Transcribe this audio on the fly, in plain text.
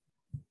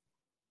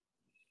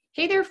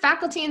Hey there,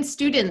 faculty and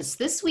students.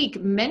 This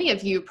week, many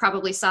of you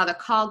probably saw the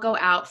call go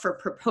out for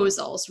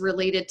proposals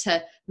related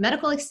to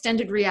medical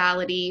extended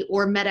reality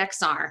or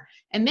MedXR.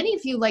 And many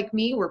of you, like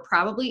me, were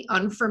probably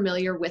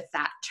unfamiliar with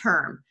that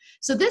term.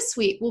 So this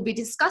week, we'll be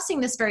discussing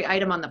this very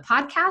item on the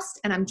podcast,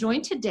 and I'm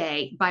joined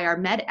today by our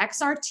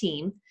MedXR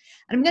team.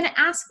 And I'm going to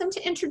ask them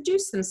to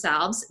introduce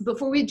themselves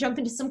before we jump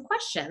into some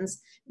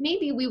questions.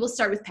 Maybe we will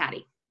start with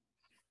Patty.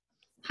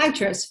 Hi,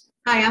 Trish.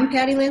 Hi, I'm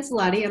Patty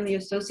Lancelotti. I'm the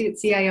Associate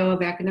CIO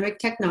of Academic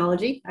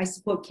Technology. I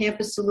support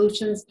campus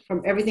solutions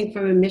from everything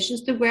from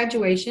admissions to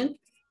graduation.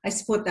 I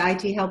support the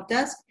IT help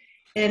desk.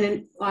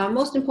 And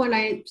most important,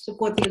 I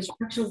support the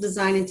instructional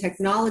design and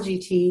technology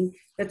team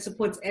that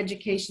supports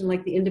education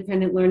like the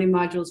independent learning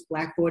modules,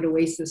 Blackboard,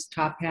 Oasis,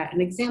 Top Hat,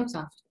 and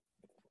ExamSoft.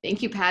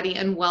 Thank you, Patty,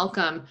 and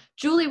welcome.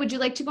 Julie, would you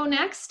like to go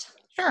next?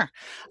 Sure.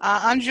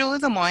 I'm Julie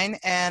Lemoyne,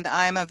 and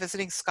I'm a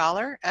visiting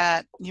scholar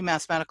at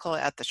UMass Medical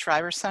at the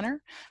Shriver Center.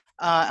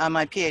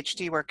 My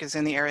PhD work is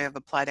in the area of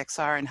applied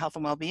XR and health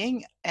and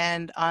well-being,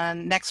 and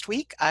on next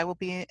week, I will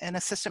be an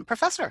assistant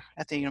professor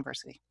at the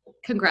university.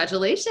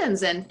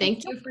 Congratulations, and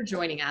thank you for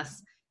joining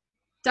us.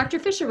 Dr.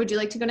 Fisher, would you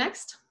like to go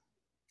next?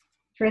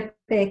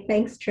 Terrific.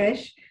 Thanks,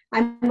 Trish.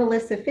 I'm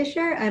Melissa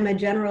Fisher. I'm a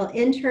general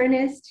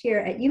internist here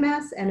at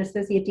UMass and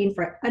Associate Dean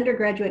for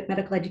Undergraduate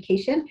Medical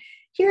Education.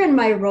 Here in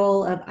my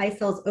role of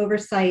ISEL's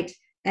oversight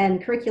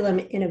and curriculum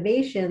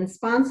innovation,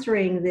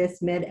 sponsoring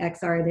this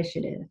MedXR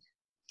initiative.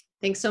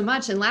 Thanks so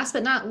much. And last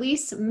but not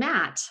least,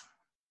 Matt.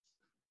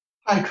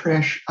 Hi,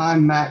 Trish.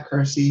 I'm Matt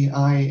Kersey.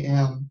 I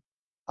am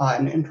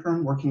an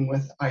intern working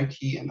with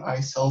IT and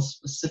ISEL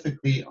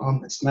specifically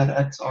on this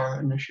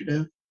MedXR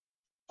initiative.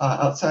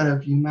 Outside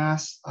of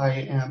UMass, I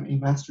am a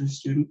master's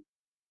student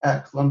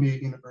at Columbia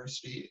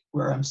University,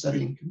 where I'm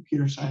studying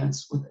computer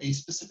science with a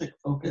specific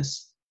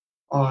focus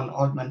on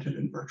augmented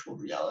and virtual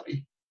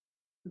reality.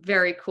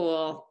 Very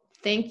cool.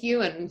 Thank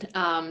you and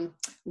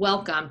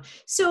welcome.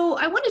 So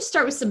I wanted to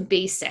start with some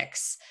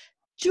basics.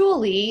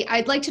 Julie,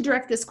 I'd like to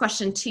direct this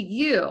question to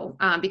you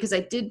because I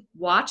did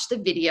watch the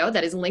video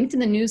that is linked in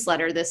the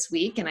newsletter this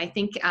week, and I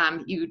think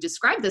you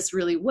described this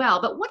really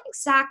well, but what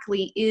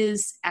exactly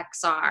is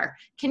XR?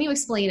 Can you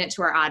explain it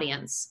to our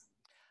audience?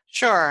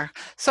 Sure.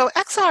 So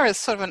XR is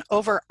sort of an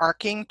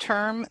overarching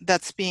term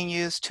that's being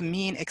used to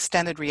mean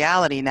extended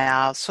reality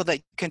now, so that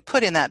you can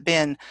put in that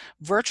bin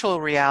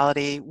virtual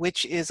reality,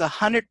 which is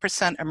 100%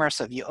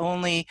 immersive.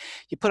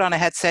 You put on a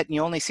headset and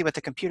you only see what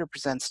the computer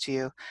presents to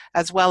you,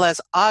 as well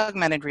as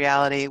augmented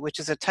reality, which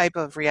is a type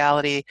of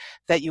reality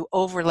that you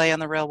overlay on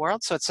the real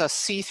world. So it's a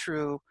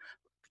see-through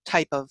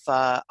type of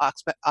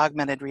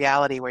augmented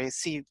reality where you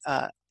see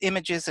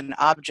images and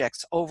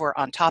objects over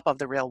on top of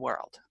the real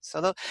world.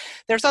 So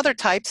there's other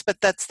types, but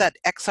that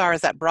XR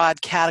is that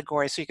broad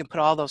category, so you can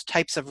put all those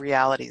types of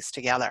realities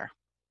together.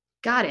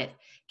 Got it.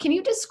 Can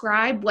you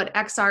describe what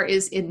XR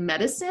is in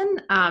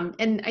medicine?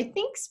 And I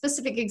think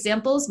specific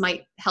examples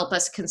might help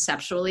us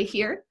conceptually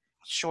here.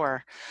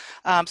 Sure.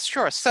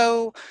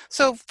 So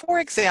for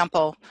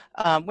example,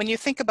 when you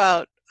think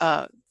about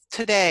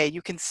today,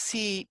 you can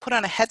put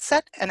on a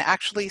headset and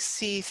actually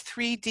see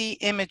 3D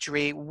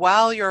imagery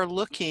while you're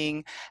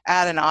looking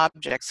at an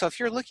object. So if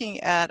you're looking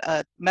at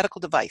a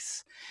medical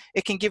device,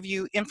 it can give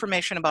you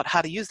information about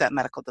how to use that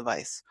medical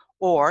device.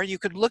 Or you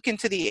could look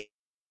into the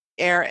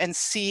air and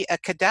see a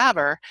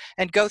cadaver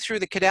and go through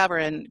the cadaver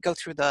and go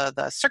through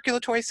the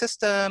circulatory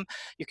system.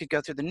 You could go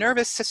through the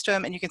nervous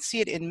system and you can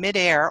see it in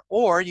midair,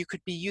 or you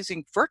could be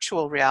using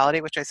virtual reality,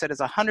 which I said is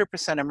 100%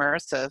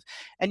 immersive,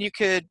 and you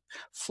could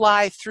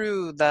fly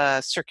through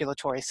the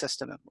circulatory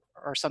system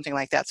or something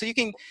like that. So you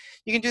can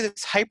do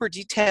this hyper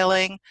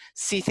detailing,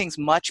 see things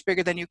much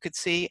bigger than you could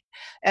see.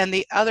 And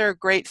the other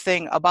great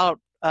thing about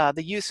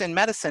the use in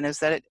medicine is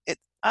that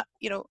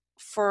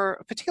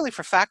particularly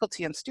for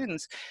faculty and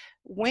students,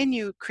 when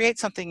you create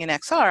something in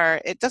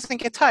XR, it doesn't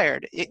get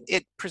tired.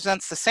 It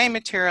presents the same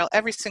material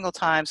every single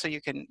time, so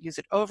you can use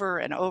it over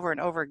and over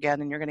and over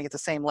again, and you're going to get the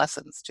same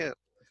lessons too.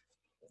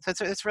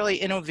 So it's really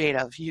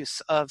innovative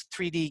use of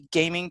 3D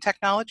gaming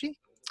technology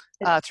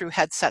through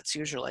headsets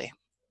usually.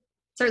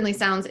 Certainly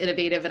sounds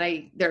innovative,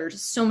 and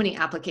there's so many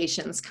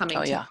applications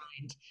coming to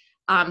mind.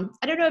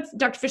 I don't know if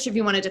Dr. Fisher, if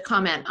you wanted to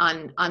comment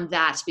on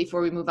that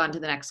before we move on to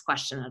the next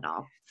question at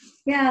all.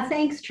 Yeah,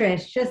 thanks,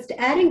 Trish. Just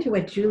adding to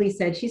what Julie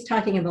said, she's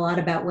talking a lot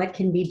about what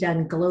can be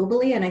done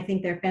globally, and I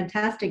think they're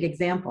fantastic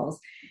examples.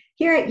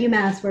 Here at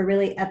UMass, we're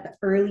really at the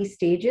early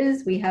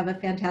stages. We have a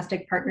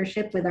fantastic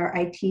partnership with our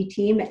IT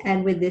team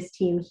and with this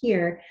team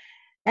here.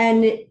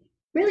 And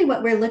really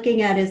what we're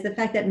looking at is the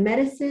fact that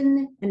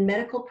medicine and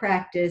medical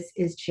practice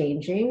is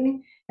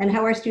changing and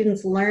how our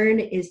students learn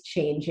is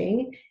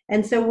changing.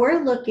 And so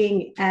we're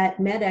looking at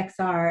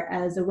MedXR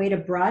as a way to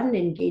broaden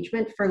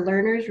engagement for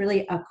learners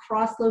really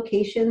across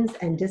locations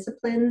and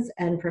disciplines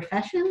and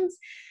professions.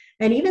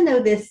 And even though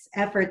this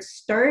effort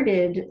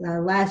started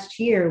last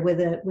year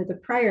with a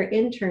prior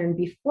intern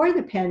before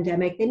the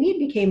pandemic, the need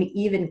became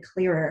even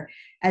clearer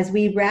as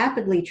we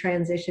rapidly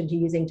transitioned to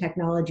using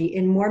technology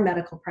in more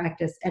medical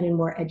practice and in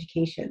more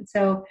education.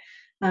 So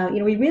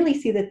We really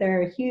see that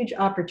there are huge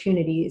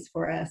opportunities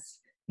for us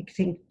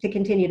to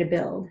continue to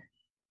build.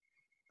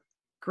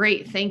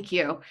 Great, thank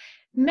you.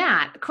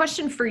 Matt,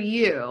 question for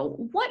you.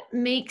 What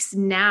makes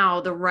now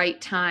the right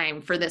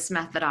time for this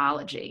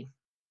methodology?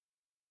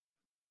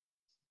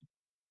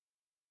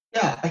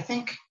 Yeah, I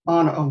think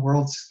on a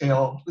world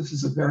scale, this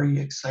is a very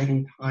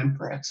exciting time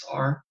for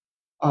XR,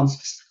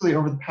 specifically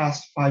over the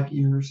past 5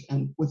 years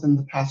and within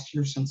the past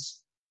year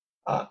since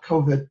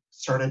COVID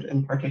started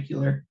in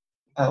particular.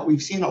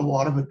 We've seen a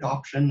lot of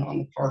adoption on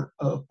the part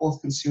of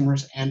both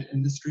consumers and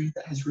industry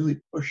that has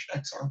really pushed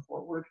XR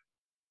forward.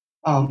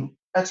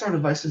 XR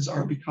devices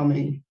are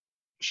becoming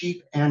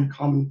cheap and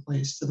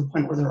commonplace to the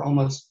point where they're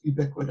almost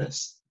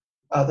ubiquitous.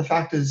 The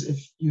fact is, if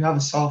you have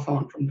a cell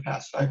phone from the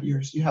past 5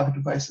 years, you have a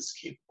device that's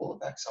capable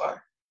of XR.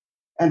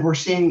 And we're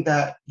seeing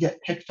that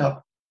get picked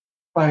up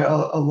by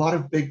a lot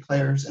of big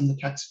players in the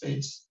tech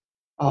space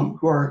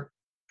who are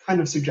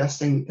kind of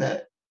suggesting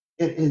that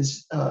it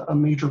is a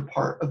major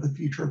part of the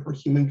future for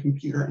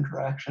human-computer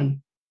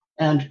interaction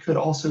and could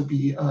also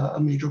be a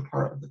major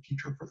part of the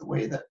future for the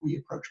way that we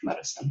approach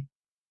medicine.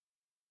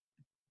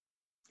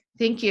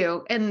 Thank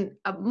you. And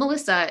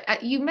Melissa, at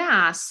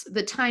UMass,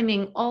 the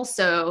timing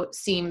also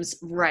seems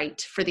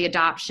right for the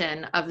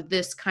adoption of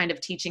this kind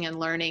of teaching and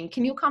learning.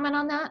 Can you comment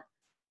on that?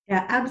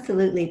 Yeah,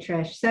 absolutely,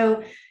 Trish.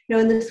 So,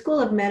 in the School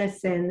of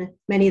Medicine,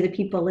 many of the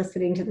people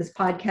listening to this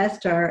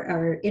podcast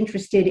are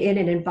interested in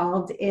and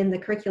involved in the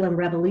curriculum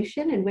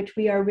revolution, in which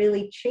we are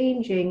really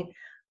changing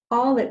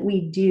all that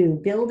we do,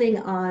 building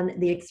on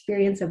the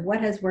experience of what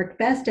has worked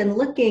best and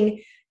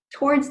looking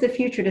towards the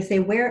future to say,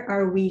 where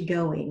are we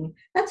going?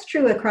 That's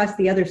true across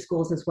the other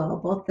schools as well.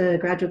 Both the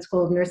Graduate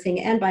School of Nursing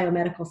and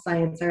Biomedical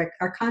Science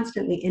are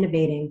constantly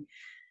innovating.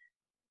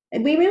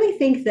 And we really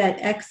think that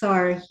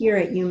XR here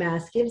at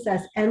UMass gives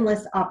us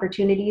endless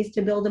opportunities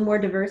to build a more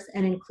diverse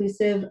and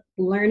inclusive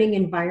learning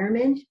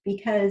environment,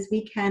 because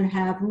we can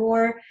have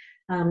more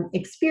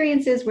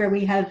experiences where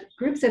we have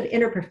groups of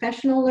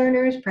interprofessional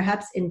learners,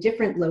 perhaps in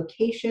different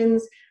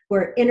locations, who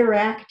are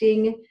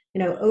interacting,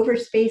 over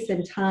space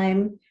and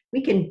time.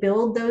 We can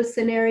build those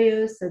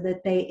scenarios so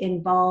that they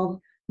involve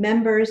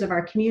members of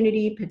our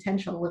community,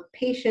 potential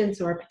patients,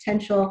 or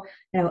potential,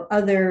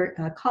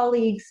 other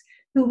colleagues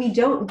who we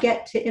don't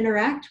get to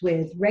interact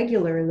with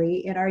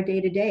regularly in our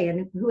day-to-day,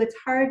 and who it's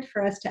hard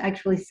for us to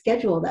actually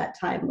schedule that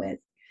time with.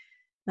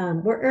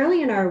 We're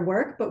early in our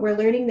work, but we're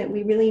learning that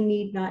we really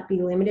need not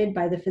be limited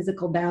by the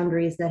physical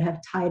boundaries that have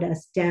tied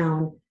us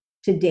down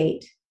to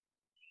date.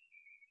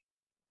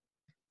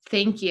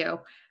 Thank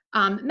you.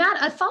 Matt,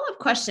 a follow-up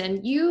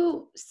question.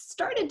 You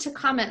started to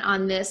comment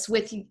on this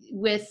with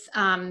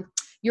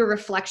your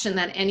reflection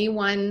that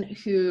anyone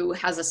who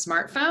has a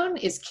smartphone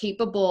is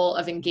capable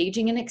of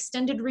engaging in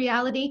extended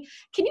reality.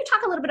 Can you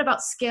talk a little bit about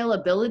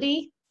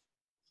scalability?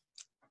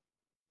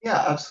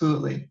 Yeah,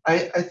 absolutely.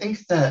 I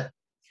think that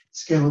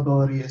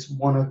scalability is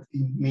one of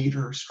the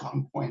major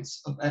strong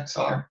points of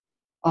XR,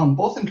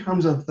 both in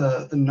terms of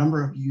the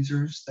number of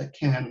users that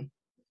can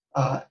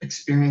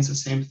experience the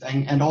same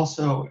thing, and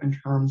also in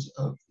terms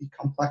of the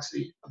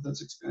complexity of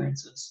those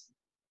experiences.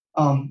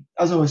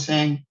 As I was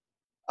saying,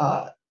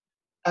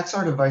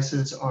 XR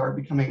devices are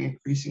becoming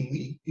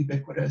increasingly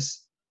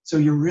ubiquitous, so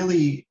you're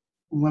really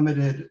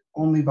limited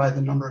only by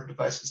the number of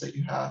devices that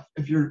you have.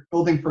 If you're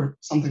building for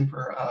something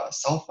for a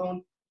cell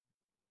phone,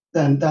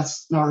 then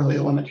that's not really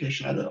a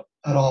limitation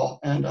at all.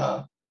 And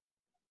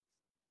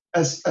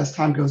as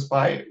time goes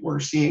by, we're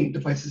seeing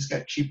devices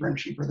get cheaper and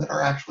cheaper that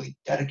are actually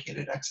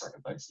dedicated XR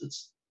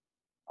devices.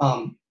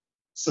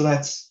 So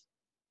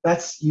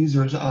that's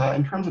users.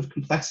 In terms of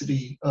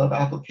complexity of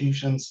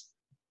applications,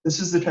 this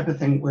is the type of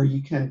thing where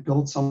you can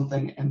build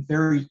something and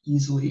very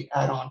easily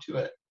add on to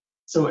it.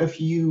 So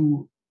if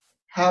you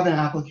have an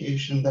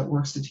application that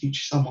works to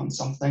teach someone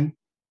something,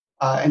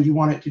 and you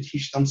want it to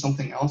teach them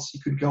something else, you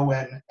could go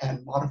in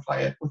and modify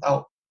it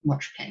without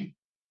much pain.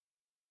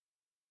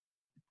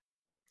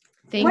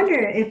 I wonder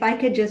if I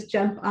could just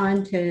jump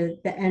on to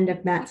the end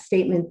of Matt's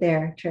statement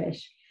there,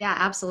 Trish. Yeah,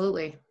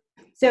 absolutely.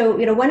 So,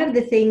 one of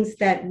the things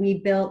that we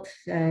built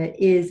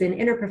is an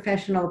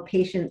interprofessional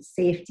patient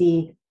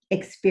safety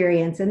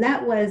experience. And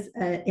that was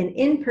an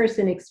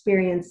in-person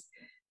experience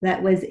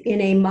that was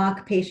in a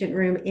mock patient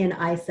room in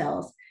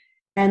iCells.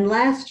 And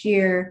last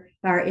year,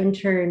 our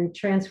intern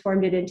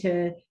transformed it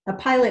into a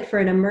pilot for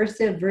an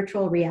immersive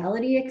virtual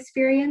reality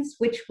experience,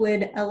 which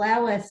would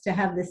allow us to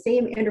have the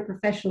same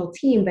interprofessional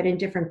team, but in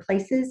different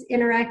places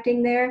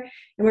interacting there.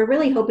 And we're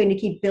really hoping to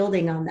keep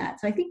building on that.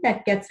 So I think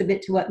that gets a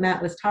bit to what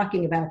Matt was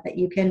talking about, that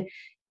you can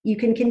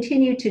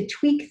continue to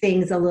tweak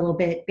things a little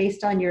bit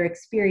based on your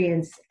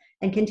experience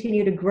and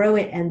continue to grow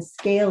it and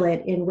scale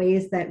it in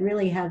ways that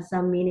really have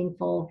some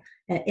meaningful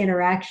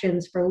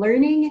interactions for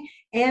learning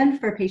and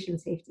for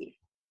patient safety.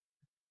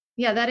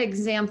 Yeah, that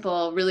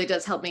example really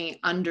does help me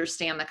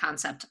understand the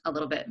concept a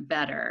little bit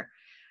better.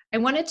 I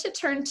wanted to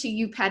turn to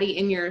you, Patty,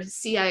 in your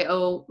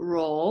CIO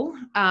role.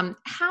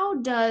 How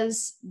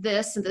does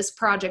this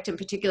project in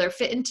particular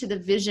fit into the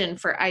vision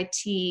for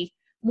IT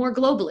more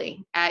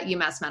globally at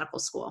UMass Medical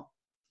School?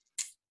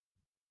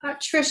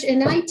 Trish,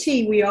 in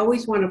IT, we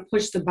always want to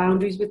push the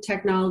boundaries with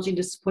technology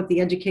to support the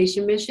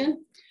education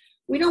mission.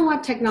 We don't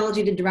want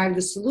technology to drive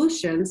the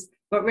solutions,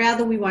 but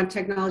rather we want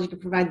technology to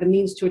provide the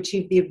means to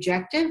achieve the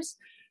objectives.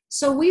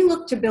 So we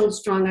look to build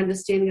strong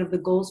understanding of the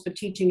goals for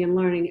teaching and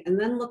learning, and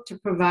then look to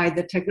provide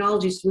the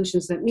technology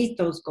solutions that meet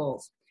those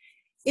goals.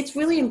 It's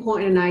really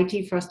important in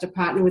IT for us to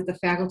partner with the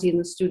faculty and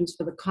the students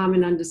for the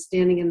common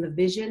understanding and the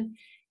vision,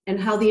 and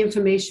how the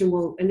information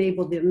will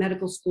enable the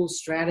medical school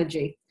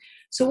strategy.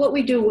 So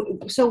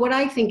what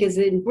I think is,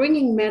 in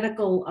bringing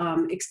medical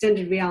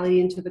extended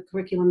reality into the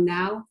curriculum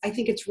now, I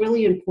think it's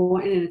really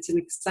important, and it's an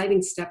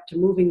exciting step to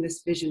moving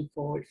this vision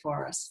forward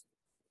for us.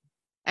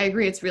 I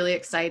agree. It's really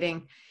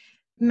exciting.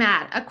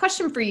 Matt, a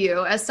question for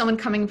you as someone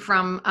coming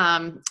from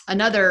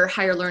another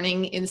higher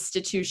learning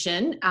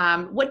institution.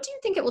 What do you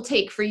think it will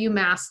take for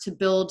UMass to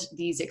build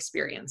these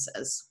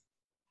experiences?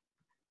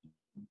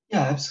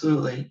 Yeah,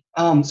 absolutely.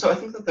 So I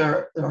think that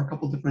there are a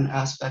couple different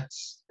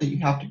aspects that you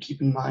have to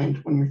keep in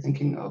mind when you're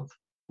thinking of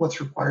what's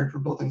required for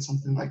building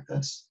something like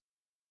this.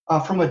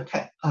 From a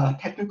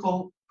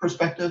technical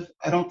perspective,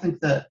 I don't think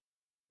that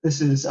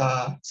this is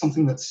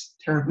something that's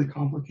terribly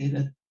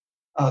complicated.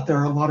 There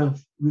are a lot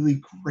of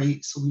really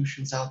great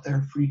solutions out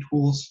there, free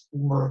tools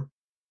for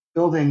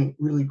building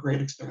really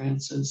great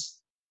experiences.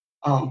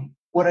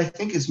 What I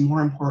think is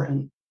more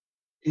important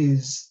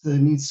is the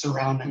needs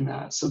surrounding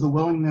that. So the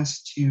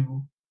willingness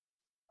to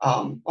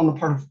on the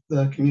part of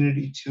the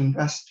community to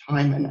invest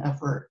time and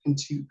effort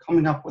into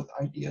coming up with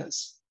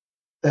ideas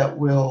that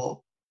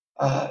will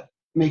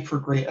make for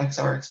great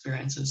XR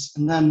experiences.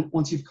 And then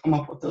once you've come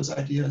up with those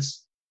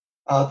ideas,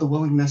 the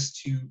willingness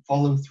to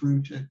follow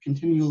through to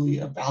continually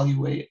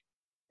evaluate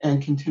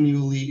and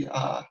continually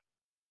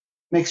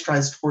make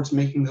strides towards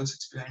making those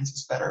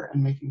experiences better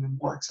and making them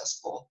more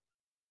accessible.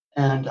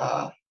 And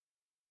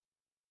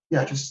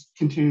just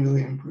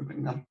continually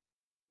improving them.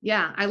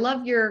 Yeah, I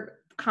love your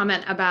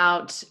comment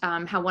about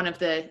how one of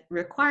the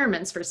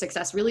requirements for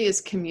success really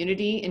is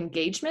community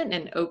engagement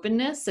and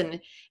openness. And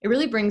it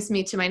really brings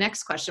me to my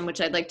next question,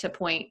 which I'd like to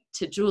point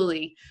to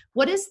Julie.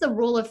 What is the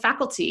role of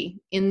faculty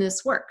in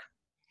this work?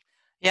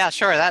 Yeah,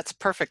 sure. That's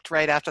perfect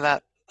right after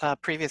that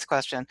previous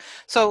question.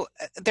 So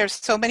there's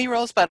so many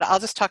roles, but I'll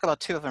just talk about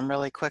two of them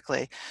really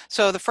quickly.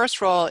 So the first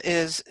role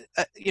is,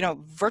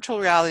 virtual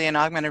reality and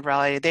augmented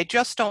reality, they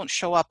just don't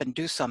show up and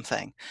do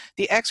something.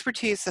 The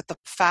expertise that the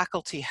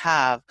faculty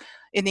have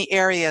in the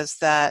areas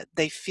that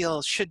they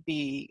feel should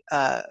be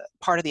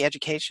part of the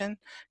education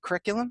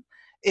curriculum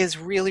is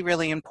really,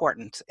 really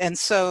important. And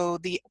so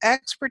the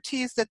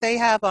expertise that they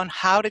have on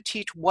how to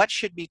teach what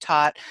should be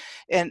taught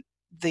and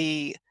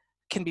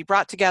can be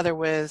brought together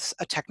with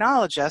a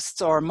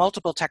technologist or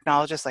multiple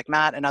technologists like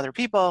Matt and other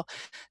people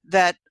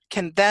that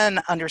can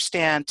then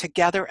understand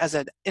together as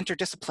an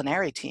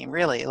interdisciplinary team,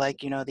 really, like,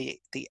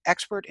 the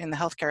expert in the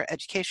healthcare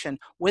education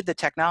with the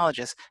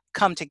technologists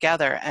come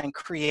together and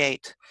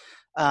create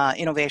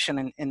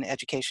innovation in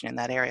education in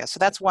that area. So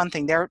that's one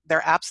thing, their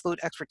absolute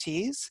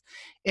expertise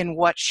in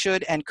what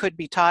should and could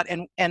be taught,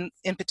 and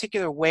in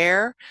particular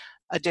where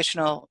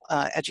additional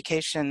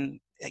education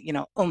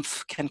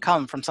oomph can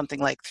come from something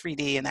like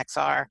 3D and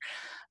XR.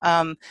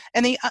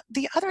 And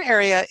the other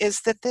area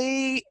is that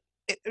they,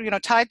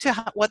 tied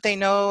to what they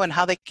know and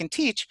how they can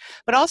teach,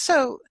 but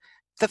also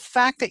the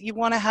fact that you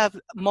want to have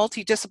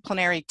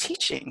multidisciplinary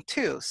teaching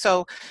too.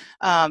 So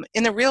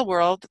in the real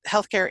world,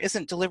 healthcare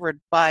isn't delivered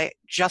by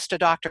just a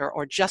doctor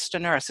or just a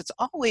nurse. It's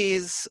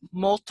always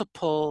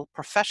multiple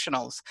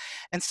professionals.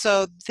 And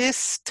so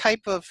this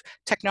type of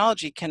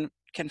technology can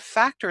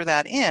factor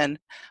that in,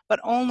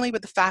 but only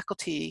with the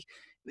faculty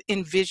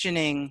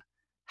envisioning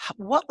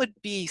what would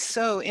be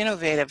so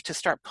innovative to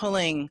start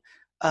pulling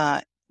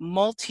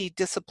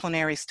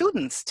multidisciplinary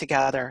students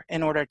together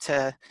in order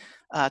to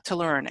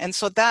learn. And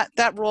so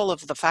that role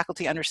of the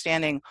faculty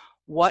understanding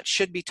what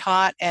should be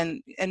taught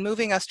and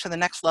moving us to the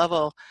next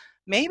level,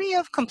 maybe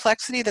of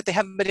complexity that they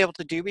haven't been able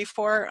to do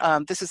before.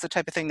 This is the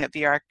type of thing that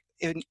VR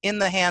in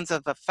the hands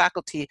of a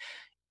faculty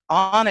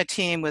on a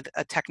team with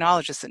a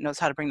technologist that knows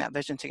how to bring that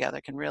vision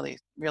together can really,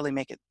 really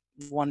make it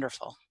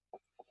wonderful.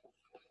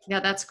 Yeah,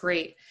 that's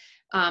great.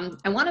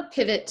 I want to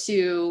pivot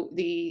to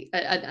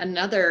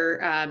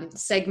another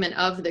segment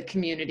of the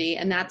community,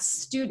 and that's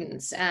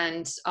students.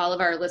 And all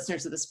of our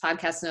listeners of this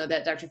podcast know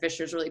that Dr.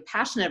 Fisher is really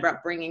passionate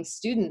about bringing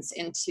students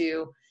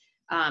into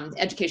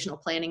educational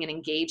planning and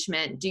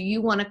engagement. Do you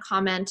want to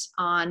comment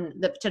on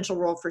the potential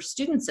role for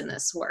students in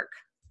this work,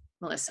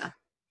 Melissa?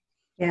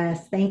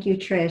 Yes, thank you,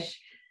 Trish.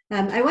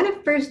 I want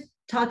to first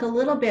talk a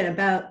little bit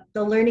about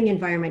the learning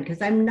environment,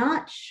 because I'm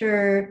not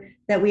sure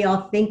that we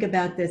all think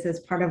about this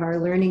as part of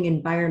our learning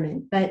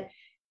environment. But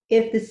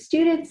if the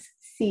students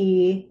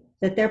see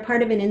that they're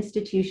part of an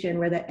institution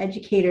where the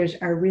educators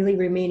are really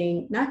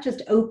remaining not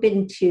just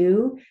open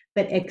to,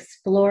 but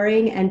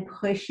exploring and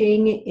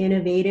pushing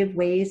innovative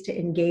ways to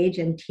engage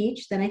and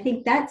teach, then I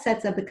think that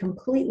sets up a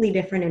completely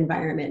different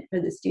environment for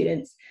the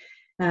students.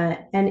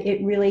 And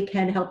it really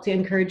can help to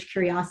encourage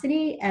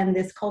curiosity and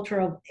this culture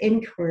of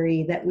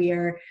inquiry that we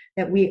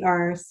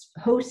are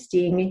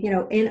hosting,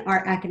 in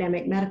our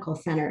academic medical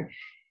center.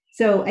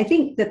 So I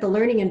think that the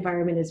learning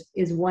environment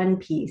is one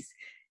piece.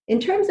 In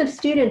terms of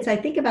students, I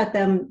think about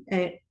them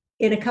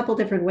in a couple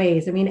different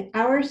ways. I mean,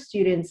 our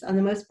students on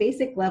the most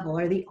basic level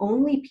are the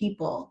only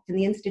people in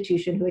the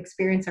institution who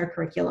experience our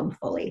curriculum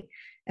fully.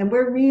 And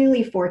we're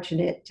really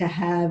fortunate to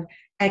have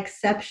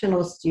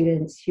exceptional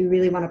students who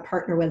really want to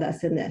partner with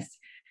us in this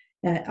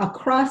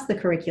across the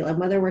curriculum,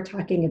 whether we're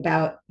talking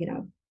about,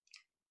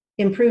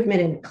 improvement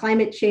in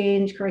climate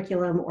change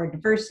curriculum or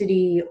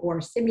diversity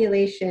or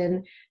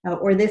simulation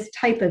or this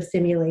type of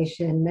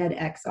simulation,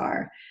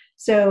 MedXR.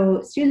 So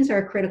students are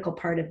a critical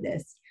part of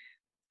this.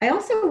 I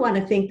also want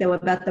to think, though,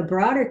 about the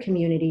broader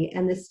community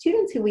and the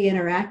students who we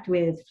interact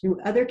with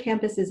through other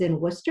campuses in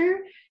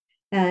Worcester,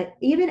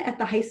 even at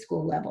the high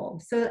school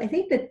level. So I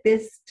think that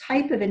this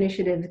type of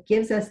initiative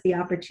gives us the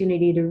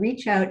opportunity to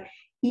reach out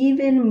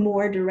even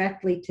more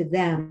directly to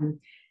them.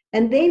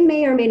 And they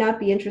may or may not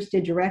be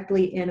interested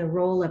directly in a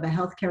role of a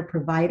healthcare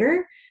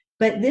provider,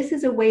 but this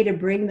is a way to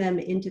bring them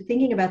into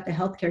thinking about the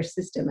healthcare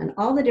system and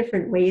all the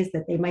different ways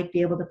that they might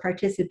be able to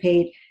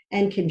participate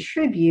and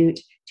contribute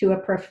to a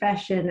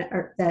profession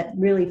that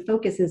really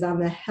focuses on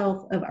the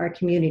health of our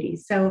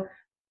communities. So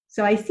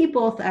I see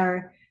both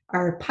our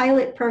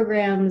pilot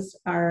programs,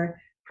 our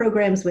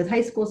programs with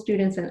high school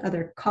students and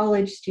other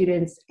college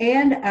students,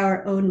 and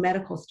our own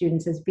medical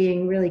students as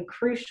being really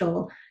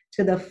crucial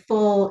to the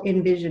full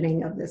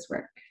envisioning of this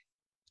work.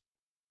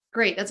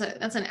 Great. That's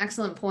an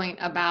excellent point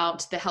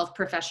about the health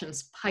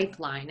professions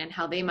pipeline and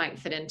how they might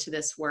fit into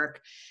this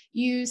work.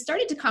 You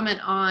started to comment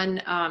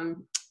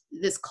on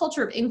this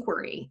culture of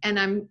inquiry, and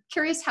I'm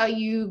curious how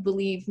you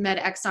believe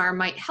MedXR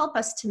might help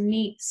us to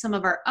meet some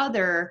of our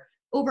other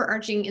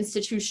overarching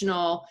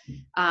institutional,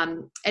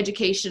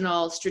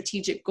 educational,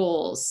 strategic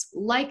goals,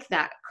 like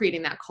that,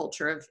 creating that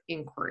culture of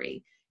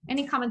inquiry.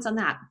 Any comments on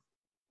that?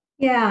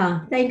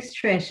 Yeah, thanks,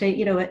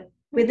 Trish.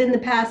 Within the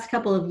past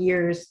couple of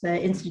years,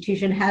 the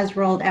institution has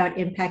rolled out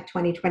Impact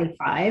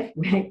 2025,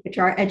 right, which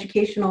are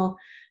educational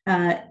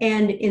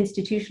and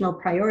institutional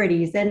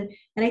priorities. And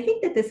I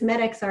think that this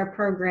MedXR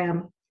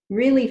program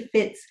really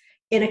fits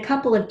in a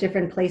couple of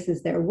different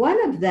places there.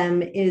 One of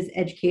them is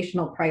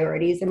educational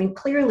priorities. I mean,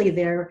 clearly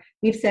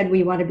we've said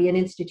we want to be an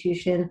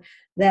institution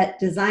that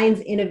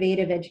designs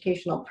innovative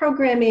educational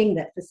programming,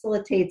 that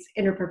facilitates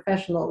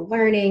interprofessional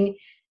learning,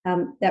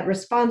 that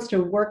responds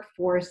to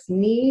workforce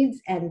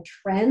needs and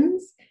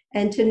trends,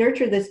 and to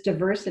nurture this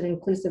diverse and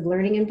inclusive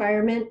learning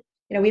environment.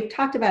 We've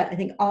talked about, I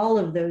think, all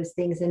of those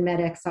things in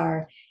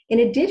MedXR, in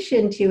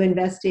addition to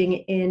investing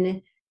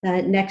in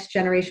next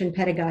generation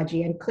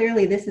pedagogy. And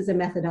clearly this is a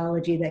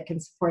methodology that can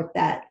support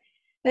that.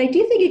 But I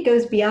do think it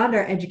goes beyond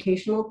our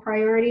educational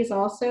priorities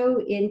also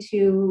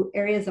into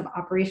areas of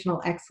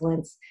operational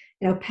excellence.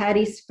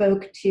 Patty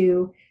spoke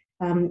to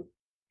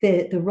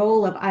the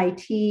role of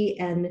IT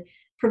and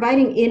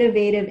providing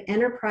innovative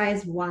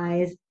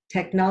enterprise-wide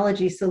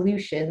technology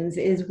solutions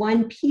is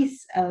one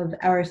piece of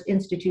our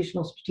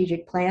institutional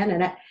strategic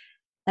plan.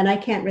 And I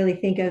can't really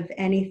think of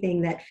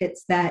anything that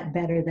fits that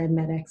better than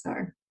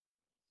MedXR.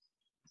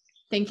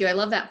 Thank you. I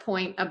love that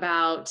point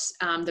about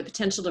the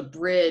potential to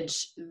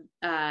bridge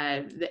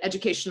the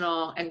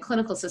educational and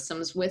clinical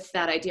systems with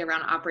that idea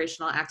around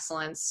operational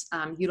excellence,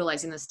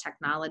 utilizing this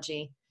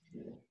technology.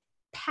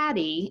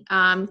 Patty,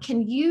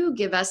 can you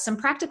give us some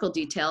practical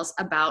details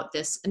about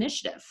this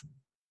initiative?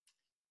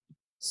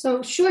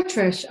 So sure,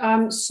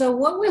 Trish. So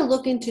what we're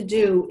looking to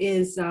do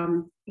is,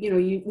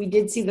 we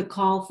did see the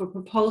call for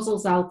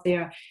proposals out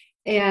there,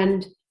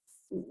 and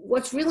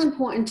what's really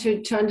important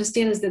to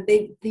understand is that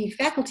the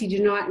faculty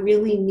do not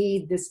really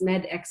need this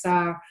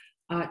MedXR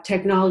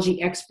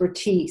technology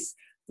expertise.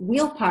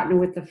 We'll partner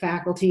with the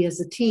faculty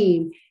as a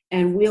team,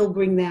 and we'll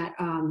bring that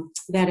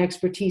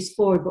expertise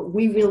forward, but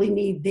we really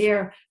need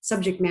their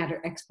subject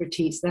matter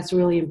expertise. That's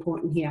really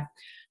important here.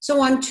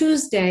 So on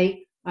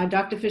Tuesday,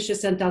 Dr. Fisher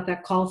sent out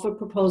that call for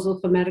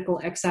proposal for medical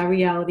XR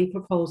reality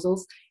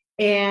proposals.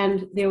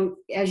 And there,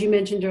 as you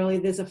mentioned earlier,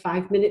 there's a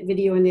 5-minute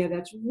video in there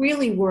that's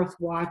really worth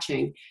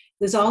watching.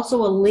 There's also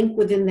a link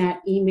within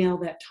that email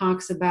that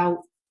talks about,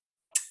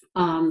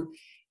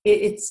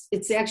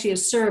 it's actually a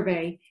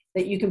survey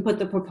that you can put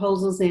the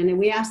proposals in. And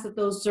we ask that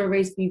those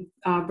surveys be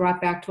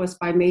brought back to us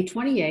by May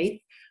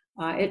 28th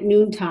at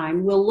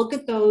noontime. We'll look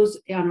at those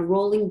on a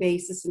rolling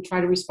basis and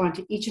try to respond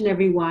to each and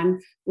every one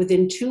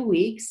within 2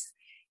 weeks.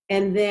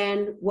 And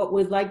then what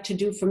we'd like to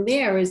do from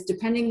there is,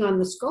 depending on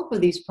the scope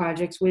of these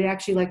projects, we'd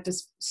actually like to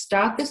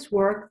start this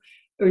work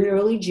in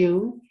early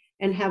June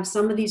and have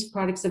some of these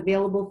products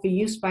available for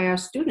use by our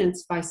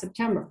students by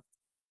September.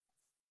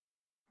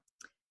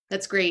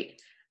 That's great.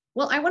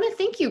 Well, I want to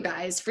thank you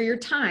guys for your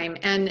time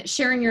and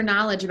sharing your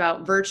knowledge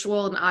about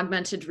virtual and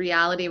augmented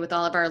reality with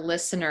all of our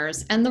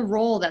listeners, and the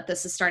role that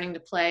this is starting to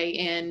play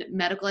in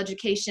medical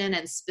education,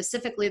 and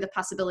specifically the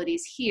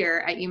possibilities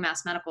here at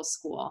UMass Medical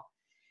School.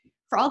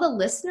 For all the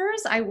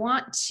listeners, I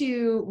want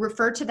to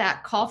refer to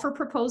that call for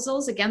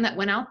proposals, again, that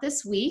went out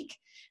this week.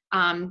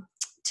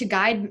 to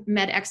guide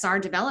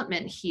MedXR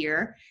development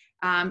here.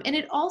 And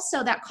it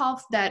also,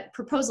 that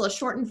proposal, a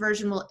shortened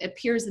version,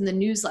 appears in the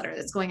newsletter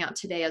that's going out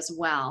today as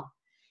well.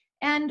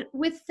 And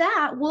with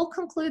that, we'll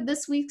conclude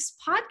this week's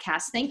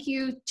podcast. Thank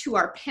you to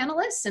our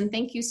panelists, and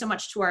thank you so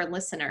much to our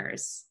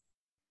listeners.